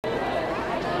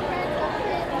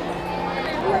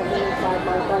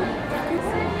That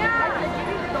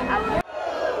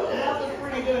was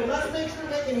pretty good. Let's make sure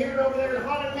they can hear it over there at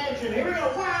Haunted Mansion. Here we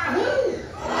go. Wahoo!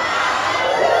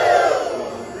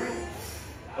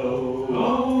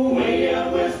 Oh, way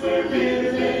out west where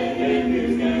rivers and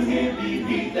news guys can't be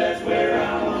beat. That's where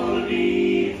I wanna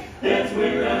be. That's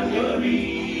where I'm gonna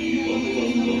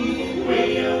be.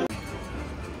 Way out.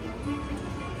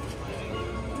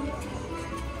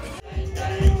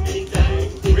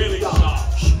 Really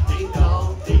soft. Ding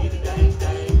dong, ding dang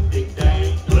dang, ding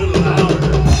dang. A little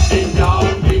louder. Ding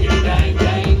dong, ding dang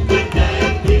dang, ding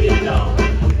dang, ding dong.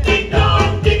 Ding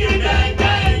dong, ding dang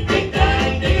dang, ding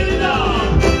dang, ding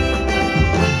dong.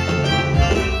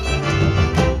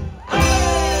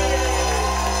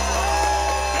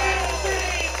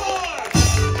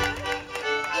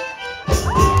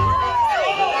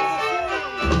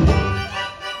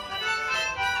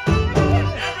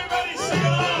 Everybody sing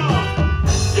along.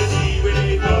 Just see where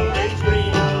they go, they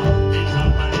dream in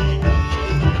company.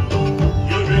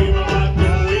 You dream about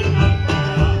going up,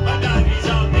 but daddy's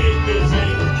out big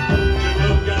business. You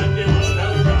look at the world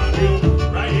around you,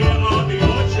 right here on the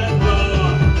ocean floor.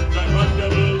 Like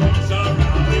wonderful things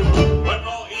around you. What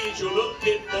more is you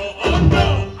looking for? Oh no,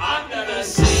 I'm gonna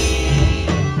see.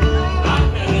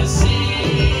 I'm gonna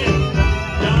see.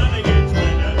 Down against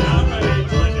winter, down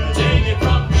against winter. Take it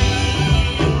from me.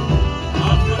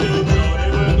 Up for the joy that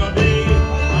we're gonna be.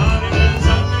 On even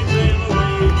something sail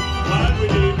away. What we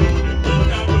need to do,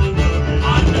 look out for the world.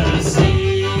 I'm gonna see.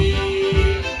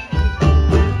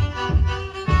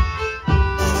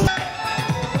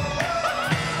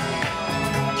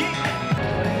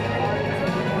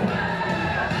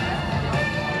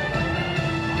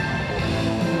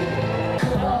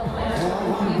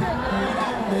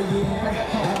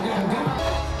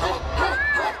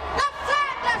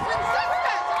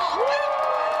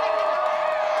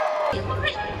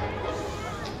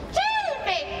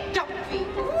 Don't be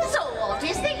so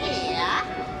autistic here.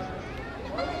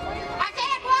 I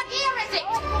said, what year is it?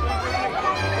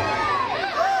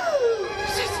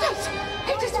 Sisters,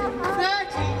 it has been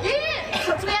 30 years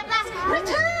since we have last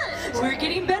returned. We're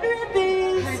getting better at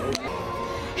this.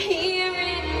 Here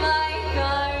in my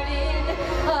garden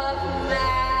of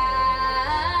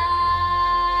magic.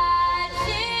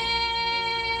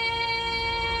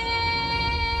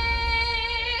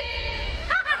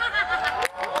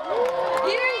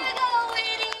 Here you go,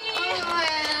 Winnie.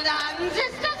 And I'm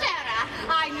Sister Sarah.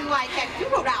 I knew I kept you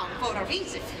around for a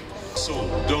reason. So,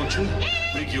 don't you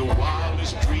make your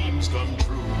wildest dreams come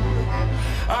true.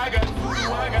 I got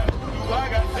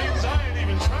things I ain't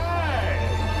even tried.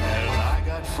 And I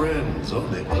got friends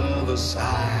on the other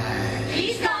side.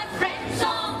 He's got friends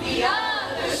on the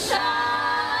other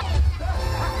side.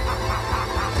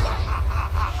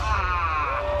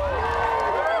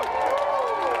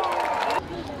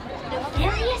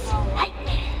 Nefarious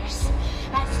nightmares.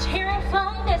 As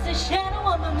terrified as a shadow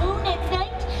on the moon at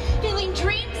night, filling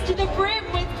dreams to the brim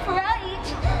with fright.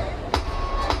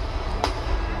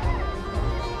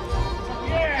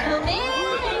 Come in.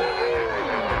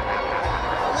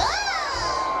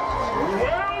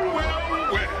 Well,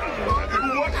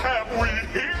 what have we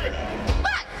here?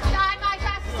 But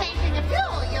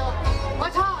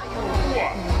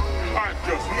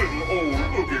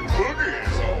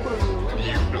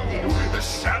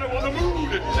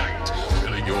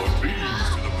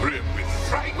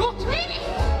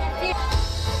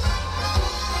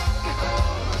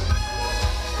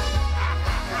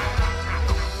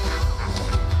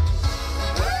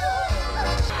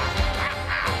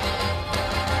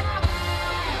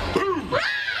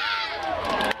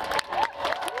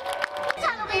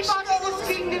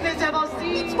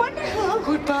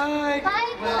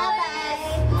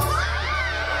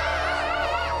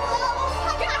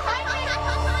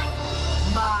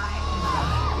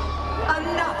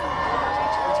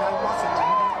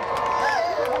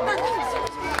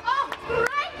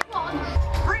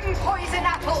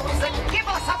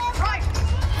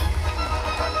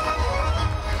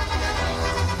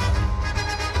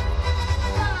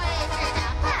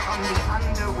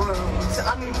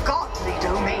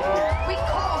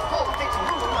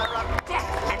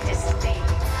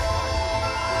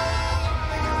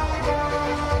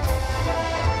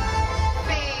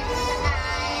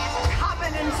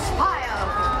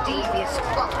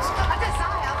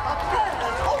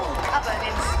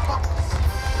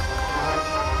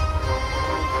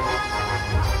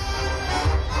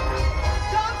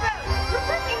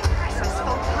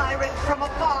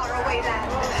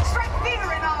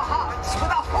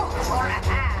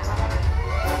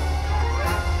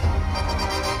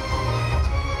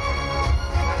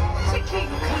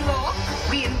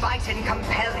Invite and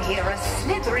compel here a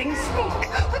slithering snake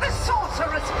with a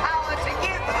sorcerer's power to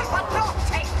give but not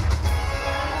take.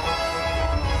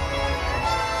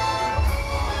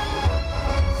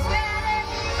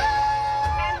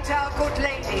 Enter, good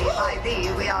lady, by thee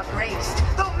we are graced.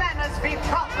 Though manners be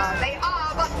proper, they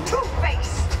are but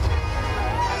two-faced.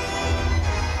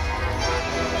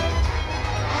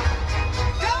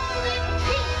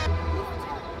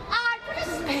 I put a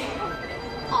spell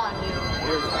on you.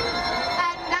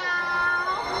 And now,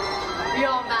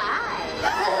 you're mine.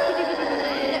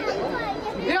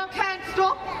 You can't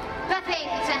stop the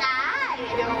things that I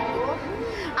do.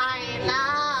 I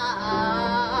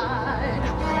lied.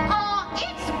 Oh,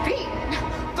 it's been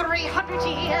 300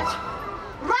 years,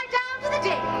 right down to the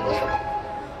day.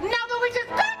 Now the witch is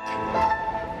back,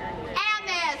 and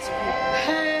there's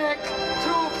heck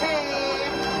to pay.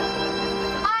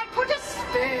 I put a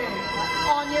spell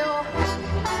on you.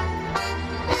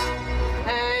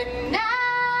 And now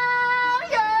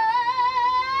you're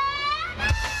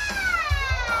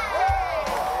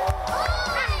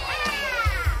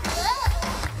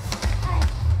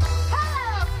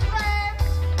hello,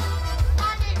 friends. I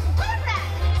mean, what's that?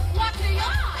 What do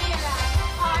you hear?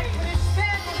 I put a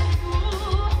spell on you.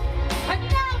 And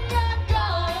now you're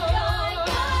gone.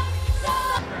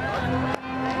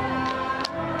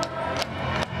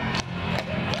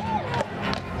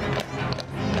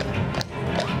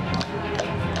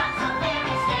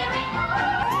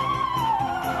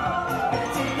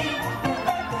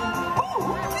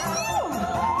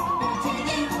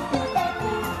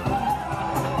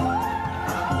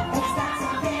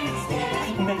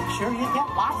 Make sure you get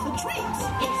lots of treats.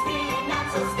 It's really not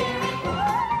so scary.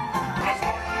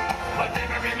 But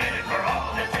live every minute for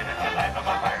all that's in it. The life of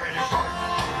a pirate is short.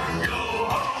 Yo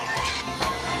ho!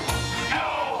 Yo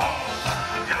ho!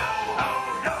 Yo ho!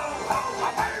 Yo ho!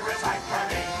 A pirate's life for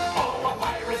me. Oh, a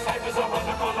pirate's life is a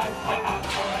wonderful life, but not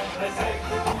for endless sake.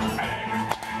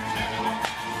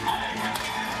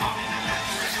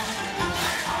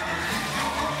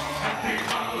 Happy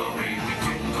Halloween, we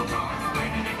jingle bells,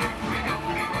 waiting to get we go,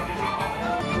 we run it all.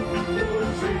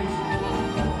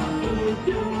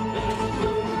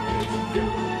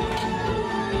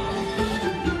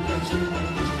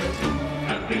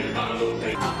 Happy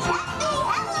Halloween.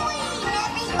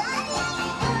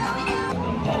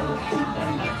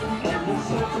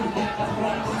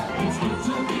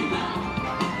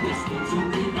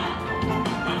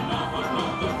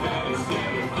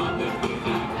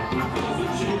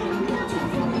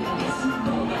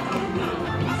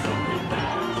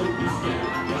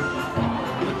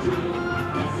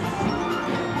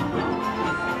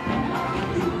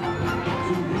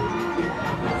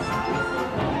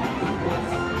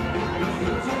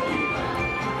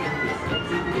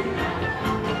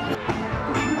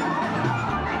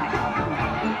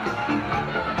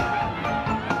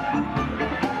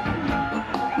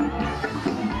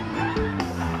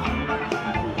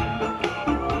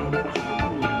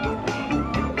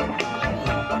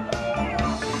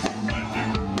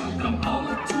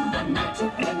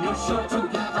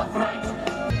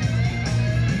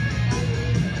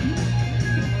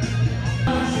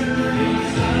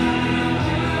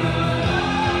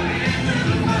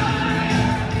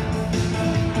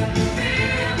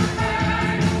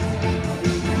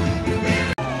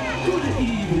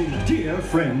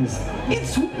 Friends,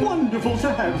 it's wonderful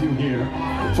to have you here,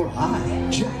 for I,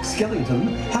 Jack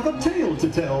Skellington, have a tale to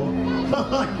tell.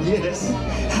 Yes,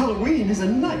 Halloween is a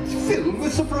night filled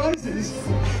with surprises,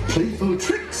 playful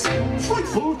tricks,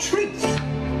 frightful treats.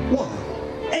 Why,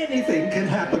 anything can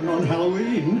happen on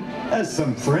Halloween, as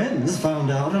some friends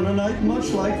found out on a night much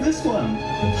like this one.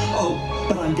 Oh,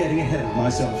 but I'm getting ahead of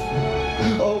myself.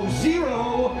 Oh,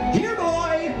 Zero! Here,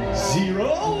 boy!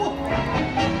 Zero!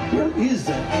 Where is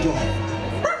that dog?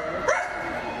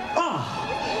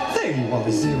 There you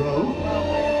are, Zero.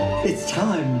 It's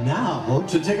time now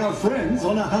to take our friends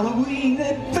on a Halloween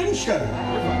adventure.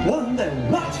 One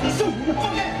they'll not soon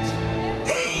forget.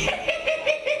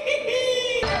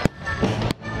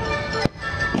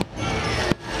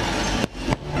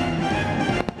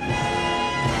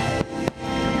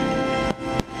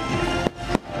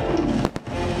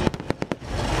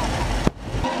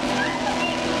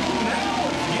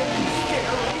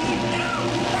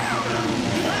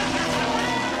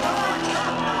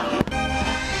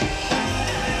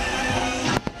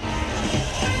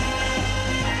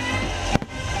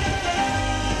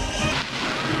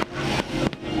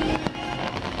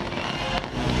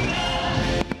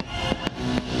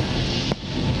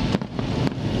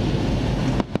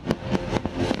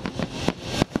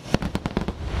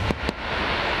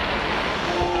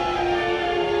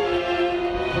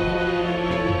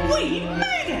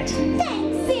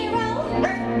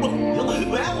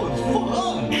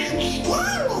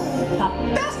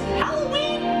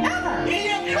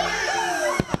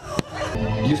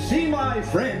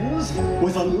 because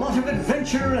with a lot of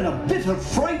adventure and a bit of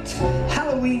fright,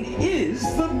 Halloween is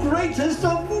the greatest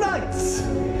of nights.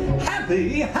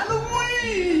 Happy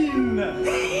Halloween!